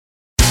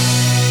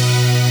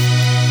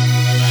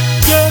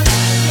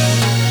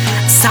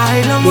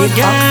Assylum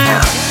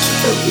again.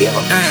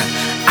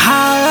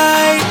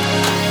 Alright.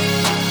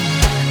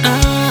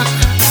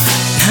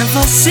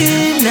 Never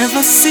seen,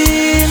 never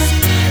seen,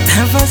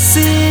 never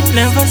seen,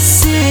 never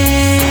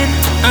seen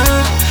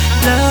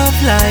love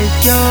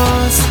like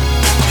yours.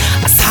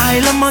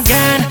 Assylum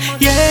again,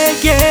 yeah,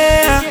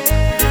 yeah.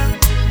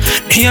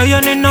 Here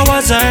you know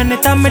what's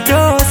anytime I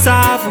dose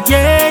off,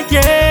 yeah,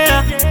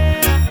 yeah.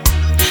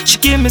 She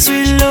give me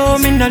sweet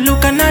love, me no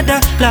look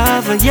another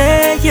lover,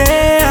 yeah,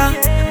 yeah.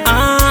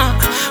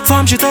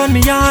 From she turn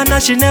me on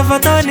and she never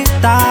turn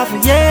it off,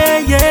 yeah,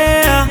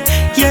 yeah.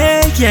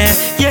 Yeah, yeah,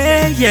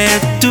 yeah,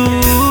 yeah, too.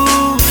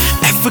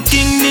 Every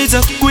king needs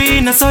a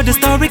queen, I saw the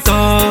story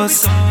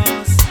goes.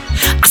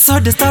 I saw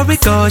the story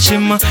goes. She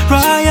my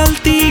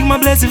royalty, my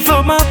blessing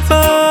from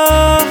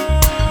above.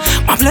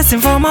 My blessing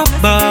from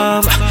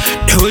above.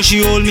 The way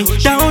she hold me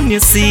down, you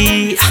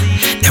see.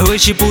 The way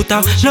she put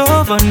her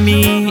love on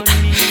me.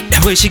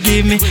 The way she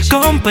give me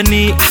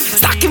company.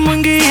 Staki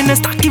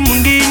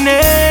mungine,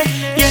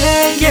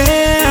 yeah,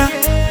 yeah.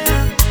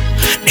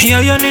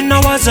 Here you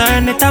know what's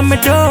anytime I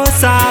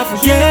dose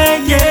off, yeah,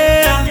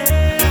 yeah.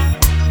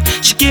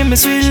 She give me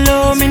sweet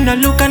love, me no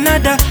look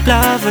another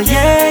lover,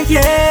 yeah,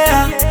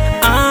 yeah.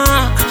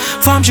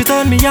 From she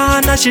turn me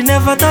on and she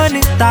never turn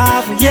it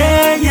off,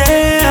 yeah,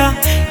 yeah.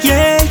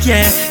 Yeah,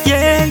 yeah,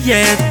 yeah,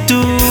 yeah,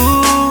 too.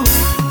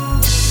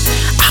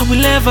 I will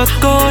never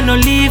go, no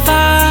leave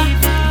her.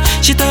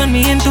 She turned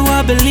me into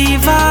a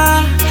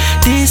believer.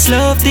 This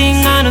love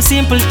thing, I no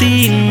simple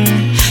thing.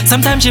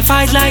 Sometimes she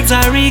fight like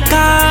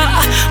Zarika,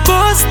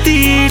 but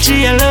still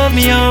she love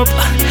me up.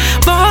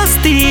 But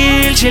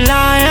still she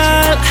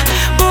loyal.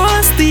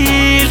 But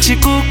still she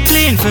cook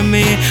clean for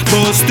me.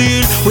 But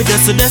still with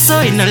that's so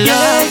in a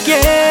love,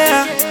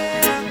 yeah.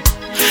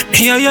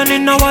 Here you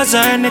know what's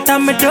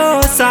anytime I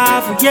dose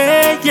off,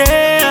 yeah,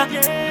 yeah.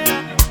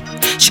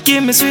 She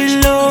give me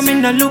sweet love, me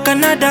no look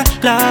another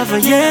lover,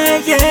 yeah,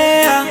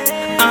 yeah.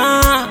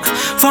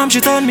 From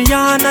she turn me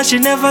on and she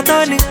never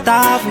turn it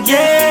off,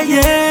 yeah,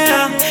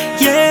 yeah.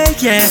 Yeah,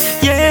 yeah,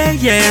 yeah,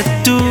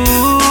 yeah, too.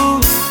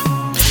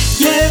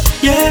 Yeah,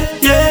 yeah,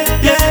 yeah,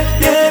 yeah,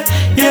 yeah,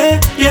 yeah,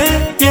 yeah,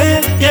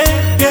 yeah, yeah,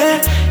 yeah,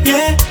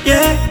 yeah,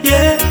 yeah,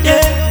 yeah,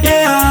 yeah,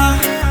 yeah.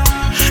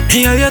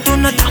 Here you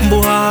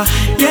tunatambua,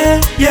 yeah,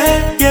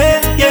 yeah,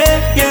 yeah, yeah,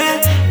 yeah,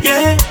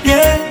 yeah,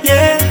 yeah,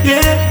 yeah, yeah,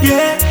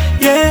 yeah,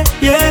 yeah,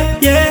 yeah,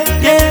 yeah,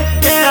 yeah,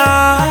 yeah.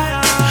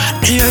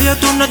 Here you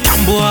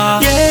tunatambua,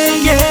 yeah,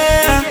 yeah.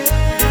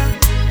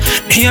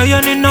 Here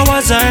you know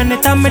what's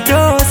anytime I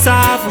dose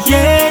off,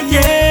 yeah,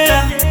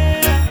 yeah.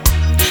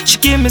 She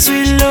give me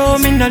sweet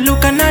love, me no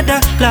look another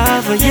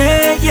lover,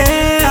 yeah,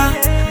 yeah.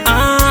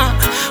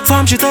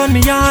 From she turn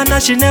me on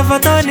and she never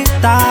turn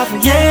it off,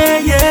 yeah,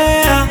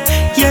 yeah.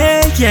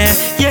 Yeah, yeah,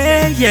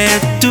 yeah, yeah,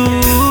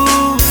 too.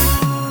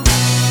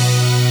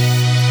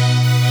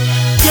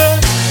 Yeah.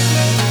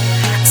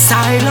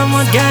 Assylum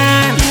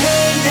again,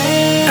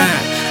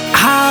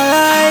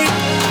 alright.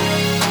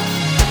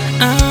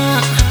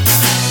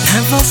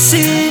 Never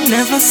seen,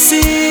 never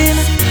seen,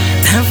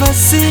 never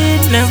seen,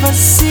 never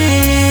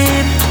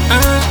seen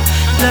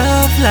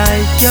love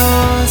like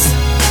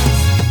yours.